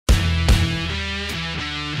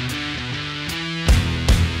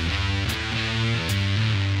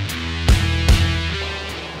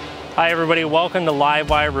Hi everybody, welcome to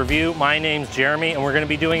Livewire Review. My name's Jeremy and we're going to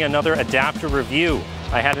be doing another adapter review.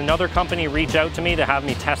 I had another company reach out to me to have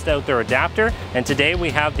me test out their adapter, and today we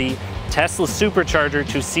have the Tesla Supercharger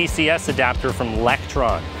to CCS adapter from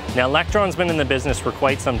Lectron. Now Lectron's been in the business for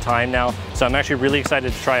quite some time now, so I'm actually really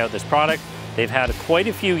excited to try out this product. They've had quite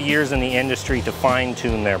a few years in the industry to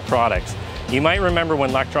fine-tune their products. You might remember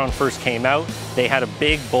when Lectron first came out, they had a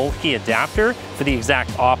big bulky adapter for the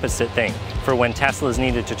exact opposite thing, for when Teslas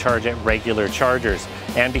needed to charge at regular chargers.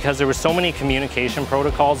 And because there were so many communication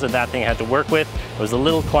protocols that thing had to work with, it was a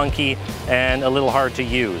little clunky and a little hard to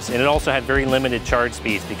use. And it also had very limited charge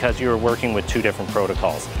speeds because you were working with two different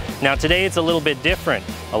protocols. Now today it's a little bit different.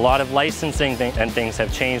 A lot of licensing and things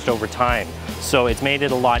have changed over time. So it's made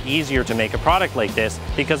it a lot easier to make a product like this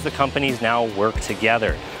because the companies now work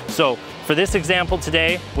together. So for this example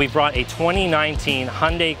today, we brought a 2019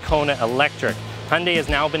 Hyundai Kona Electric. Hyundai has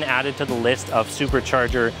now been added to the list of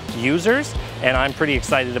Supercharger users, and I'm pretty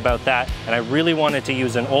excited about that. And I really wanted to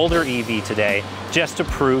use an older EV today just to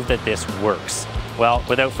prove that this works. Well,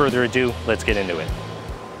 without further ado, let's get into it.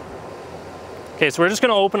 Okay, so we're just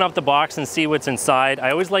gonna open up the box and see what's inside.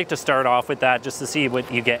 I always like to start off with that just to see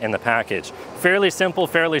what you get in the package. Fairly simple,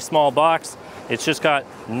 fairly small box. It's just got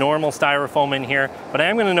normal styrofoam in here, but I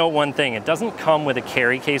am gonna note one thing. It doesn't come with a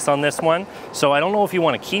carry case on this one, so I don't know if you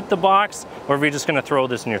wanna keep the box or if you're just gonna throw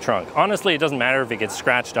this in your trunk. Honestly, it doesn't matter if it gets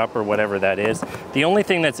scratched up or whatever that is. The only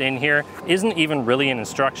thing that's in here isn't even really an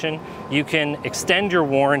instruction. You can extend your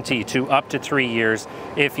warranty to up to 3 years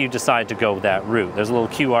if you decide to go that route. There's a little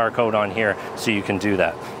QR code on here so you can do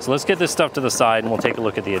that. So let's get this stuff to the side and we'll take a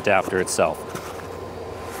look at the adapter itself.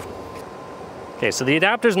 Okay, so the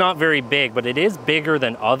adapter's not very big, but it is bigger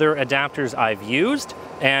than other adapters I've used,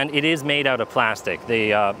 and it is made out of plastic. They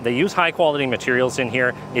use high quality materials in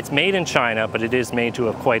here. It's made in China, but it is made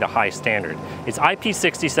to quite a high standard. It's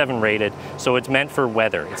IP67 rated, so it's meant for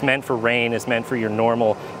weather. It's meant for rain, it's meant for your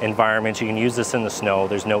normal environment. You can use this in the snow,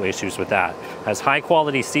 there's no issues with that. It has high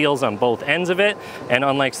quality seals on both ends of it, and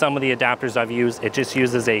unlike some of the adapters I've used, it just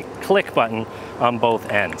uses a click button on both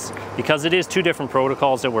ends. Because it is two different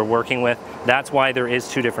protocols that we're working with, that's why there is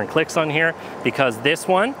two different clicks on here, because this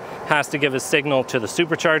one has to give a signal to the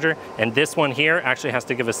Supercharger, and this one here actually has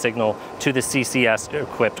to give a signal to the CCS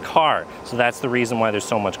equipped car. So that's the reason why there's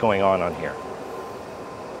so much going on here.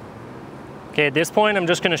 Okay, at this point, I'm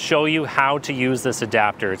just gonna show you how to use this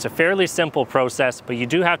adapter. It's a fairly simple process, but you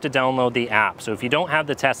do have to download the app. So if you don't have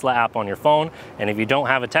the Tesla app on your phone, and if you don't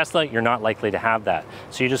have a Tesla, you're not likely to have that.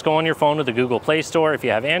 So you just go on your phone to the Google Play Store if you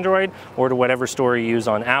have Android, or to whatever store you use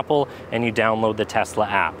on Apple, and you download the Tesla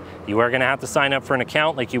app. You are gonna have to sign up for an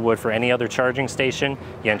account like you would for any other charging station.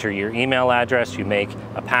 You enter your email address, you make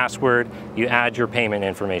a password, you add your payment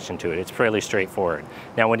information to it. It's fairly straightforward.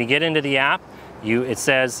 Now, when you get into the app, it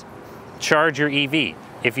says, charge your EV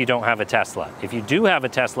if you don't have a Tesla. If you do have a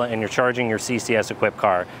Tesla and you're charging your CCS equipped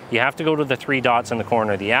car, you have to go to the 3 dots in the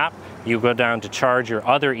corner of the app. You go down to charge your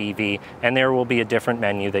other EV, and there will be a different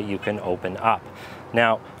menu that you can open up.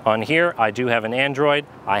 Now, on here, I do have an Android.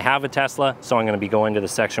 I have a Tesla, so I'm gonna be going to the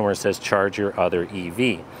section where it says charge your other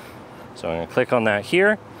EV. So I'm gonna click on that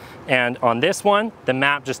here. And on this one, the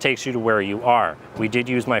map just takes you to where you are. We did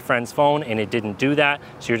use my friend's phone and it didn't do that.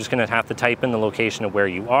 So you're just gonna have to type in the location of where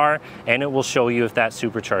you are, and it will show you if that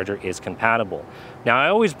Supercharger is compatible. Now, I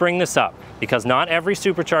always bring this up because not every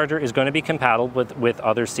Supercharger is gonna be compatible with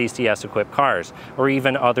other CCS equipped cars or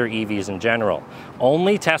even other EVs in general.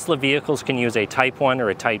 Only Tesla vehicles can use a Type 1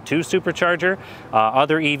 or a Type 2 Supercharger.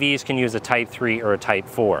 Other EVs can use a Type 3 or a Type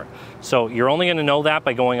 4. So you're only gonna know that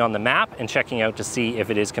by going on the map and checking out to see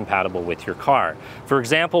if it is compatible with your car. For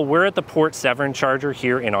example, we're at the Port 7 charger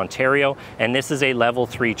here in Ontario, and this is a level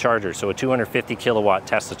 3 charger, so a 250 kilowatt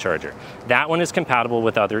Tesla charger. That one is compatible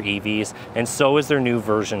with other EVs, and so is their new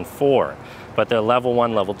version 4. But the level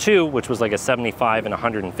 1, level 2, which was like a 75 and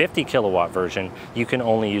 150 kilowatt version, you can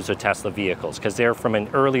only use with Tesla vehicles because they're from an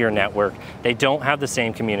earlier network. They don't have the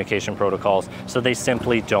same communication protocols, so they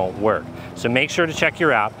simply don't work. So make sure to check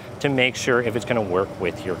your app to make sure if it's gonna work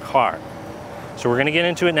with your car. So we're gonna get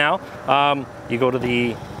into it now. You go to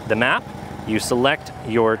the map, you select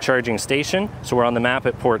your charging station. So we're on the map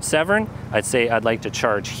at Port 7. I'd say I'd like to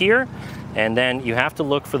charge here. And then you have to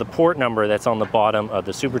look for the port number that's on the bottom of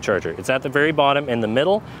the Supercharger. It's at the very bottom in the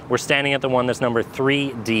middle. We're standing at the one that's number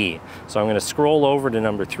 3D. So I'm gonna scroll over to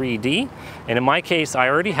number 3D. And in my case, I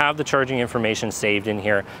already have the charging information saved in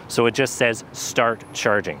here. So it just says start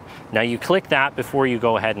charging. Now you click that before you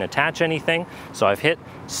go ahead and attach anything. So I've hit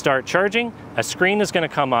start charging. A screen is gonna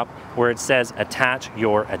come up where it says attach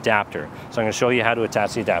your adapter. So I'm gonna show you how to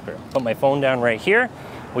attach the adapter. Put my phone down right here.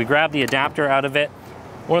 We grab the adapter out of it.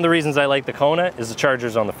 One of the reasons I like the Kona is the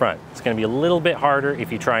charger's on the front. It's going to be a little bit harder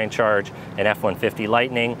if you try and charge an F-150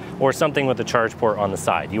 Lightning or something with a charge port on the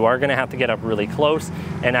side. You are going to have to get up really close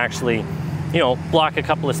and actually, you know, block a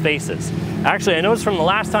couple of spaces. Actually, I noticed from the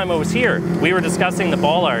last time I was here, we were discussing the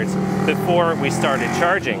bollards before we started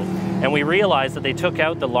charging, and we realized that they took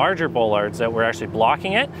out the larger bollards that were actually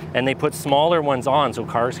blocking it, and they put smaller ones on so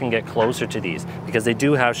cars can get closer to these, because they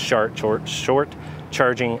do have short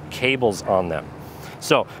charging cables on them.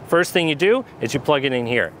 So first thing you do is you plug it in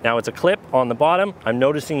here. Now it's a clip on the bottom. I'm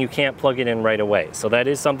noticing you can't plug it in right away. So that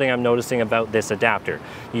is something I'm noticing about this adapter.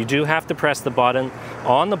 You do have to press the button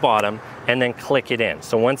on the bottom and then click it in.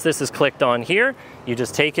 So once this is clicked on here, you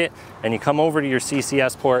just take it and you come over to your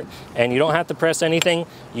CCS port, and you don't have to press anything,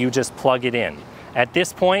 you just plug it in. At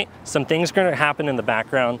this point, some things are going to happen in the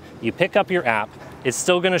background. You pick up your app, it's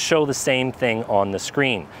still going to show the same thing on the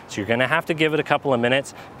screen. So you're going to have to give it a couple of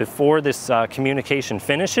minutes before this communication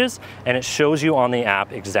finishes, and it shows you on the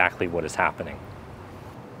app exactly what is happening.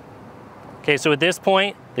 Okay, so at this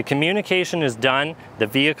point, the communication is done, the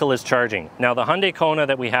vehicle is charging. Now the Hyundai Kona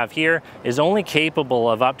that we have here is only capable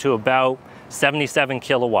of up to about 77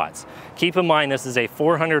 kilowatts. Keep in mind this is a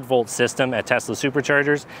 400 volt system at Tesla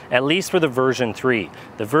Superchargers, at least for the version 3.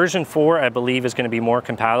 The version 4, I believe, is going to be more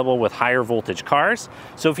compatible with higher voltage cars.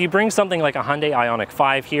 So if you bring something like a Hyundai Ioniq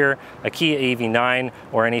 5 here, a Kia EV9,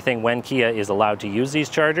 or anything when Kia is allowed to use these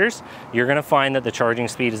chargers, you're going to find that the charging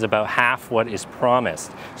speed is about half what is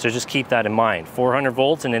promised. So just keep that in mind. 400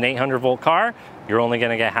 volts in an 800 volt car, you're only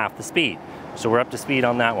going to get half the speed. So we're up to speed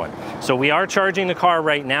on that one. So we are charging the car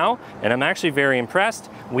right now, and I'm actually very impressed.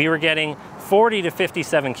 We were getting 40 to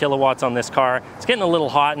 57 kilowatts on this car. It's getting a little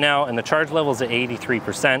hot now, and the charge level is at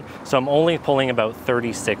 83%, so I'm only pulling about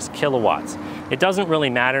 36 kilowatts. It doesn't really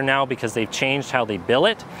matter now because they've changed how they bill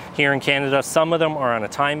it. Here in Canada, some of them are on a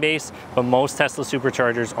time base, but most Tesla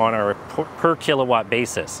Superchargers are on a per kilowatt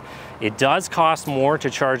basis. It does cost more to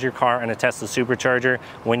charge your car on a Tesla Supercharger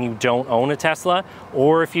when you don't own a Tesla,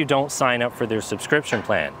 or if you don't sign up for their subscription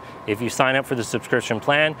plan. If you sign up for the subscription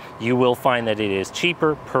plan, you will find that it is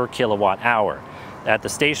cheaper per kilowatt hour. At the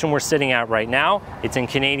station we're sitting at right now, it's in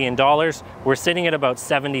Canadian dollars. We're sitting at about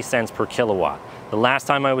 70 cents per kilowatt. The last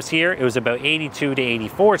time I was here, it was about 82 to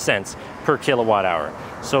 84 cents per kilowatt hour.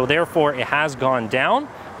 So therefore, it has gone down,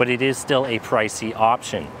 but it is still a pricey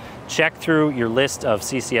option. Check through your list of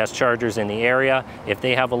CCS chargers in the area. If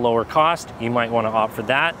they have a lower cost, you might want to opt for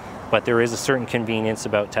that, but there is a certain convenience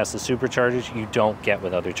about Tesla Superchargers you don't get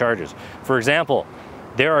with other chargers. For example,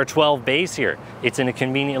 there are 12 bays here. It's in a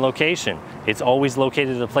convenient location. It's always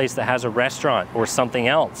located at a place that has a restaurant or something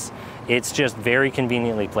else. It's just very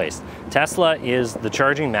conveniently placed. Tesla is the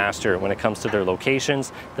charging master when it comes to their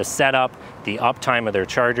locations, the setup, the uptime of their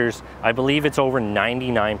chargers. I believe it's over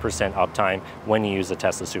 99% uptime when you use a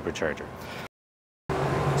Tesla Supercharger.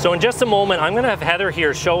 So in just a moment, I'm going to have Heather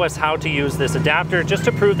here show us how to use this adapter just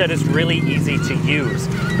to prove that it's really easy to use.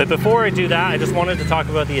 But before I do that, I just wanted to talk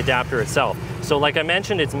about the adapter itself. So like I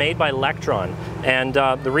mentioned, it's made by Lectron, and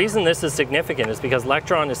the reason this is significant is because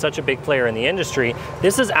Lectron is such a big player in the industry.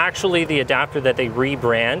 This is actually the adapter that they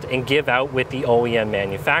rebrand and give out with the OEM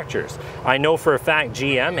manufacturers. I know for a fact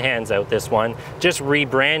GM hands out this one, just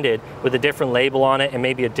rebranded with a different label on it and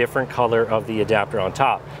maybe a different color of the adapter on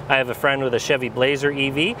top. I have a friend with a Chevy Blazer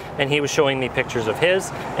EV, and he was showing me pictures of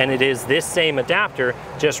his, and it is this same adapter,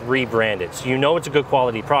 just rebranded. So you know it's a good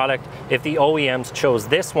quality product if the OEMs chose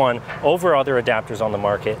this one over other adapters on the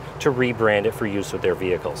market to rebrand it for use with their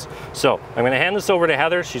vehicles. So I'm going to hand this over to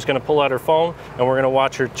Heather. She's going to pull out her phone, and we're going to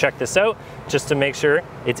watch her check this out just to make sure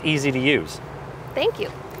it's easy to use. Thank you.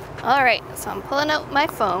 All right, so I'm pulling out my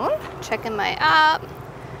phone, checking my app.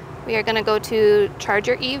 We are going to go to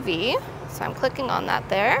Charger EV, so I'm clicking on that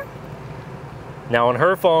there. Now on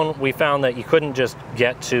her phone, we found that you couldn't just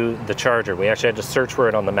get to the charger. We actually had to search for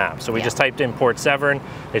it on the map. So we just typed in Port Severn,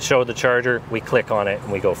 it showed the charger, we click on it,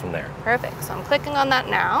 and we go from there. Perfect, so I'm clicking on that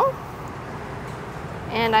now.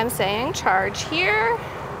 And I'm saying charge here.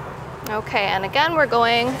 Okay, and again, we're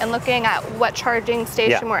going and looking at what charging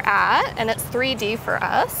station we're at, and it's 3D for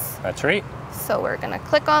us. That's right. So we're gonna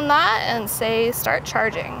click on that and say start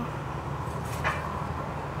charging.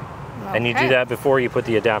 Okay. And you do that before you put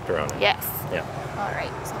the adapter on it? Yes. Yeah. All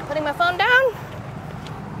right, so I'm putting my phone down,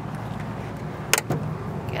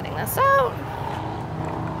 getting this out,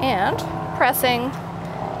 and pressing.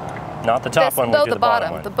 Not the top one, we'll do the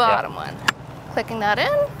bottom one. The bottom one. Clicking that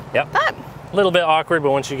in. Yep. That. A little bit awkward,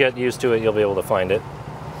 but once you get used to it, you'll be able to find it.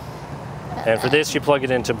 And for this, you plug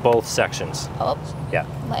it into both sections. Oh. Yeah.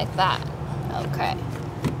 Like that. Okay.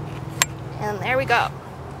 And there we go.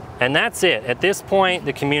 And that's it. At this point,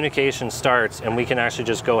 the communication starts and we can actually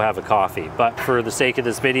just go have a coffee. But for the sake of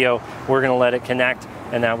this video, we're gonna let it connect,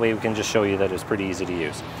 and that way we can just show you that it's pretty easy to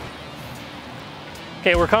use.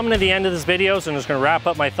 Okay, we're coming to the end of this video, so I'm just gonna wrap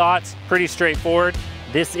up my thoughts. Pretty straightforward.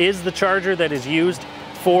 This is the charger that is used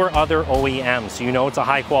for other OEMs. So you know it's a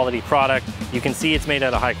high quality product. You can see it's made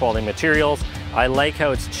out of high quality materials. I like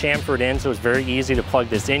how it's chamfered in, so it's very easy to plug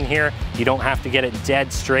this in here. You don't have to get it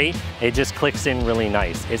dead straight. It just clicks in really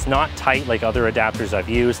nice. It's not tight like other adapters I've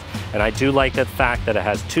used, and I do like the fact that it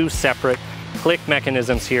has two separate click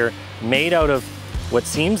mechanisms here made out of what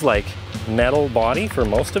seems like metal body for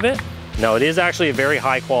most of it. No, it is actually a very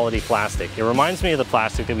high quality plastic. It reminds me of the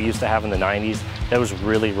plastic that we used to have in the 90s that was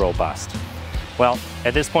really robust. Well,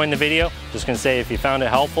 at this point in the video, just gonna say if you found it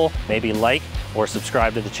helpful, maybe like or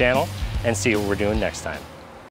subscribe to the channel, and see what we're doing next time.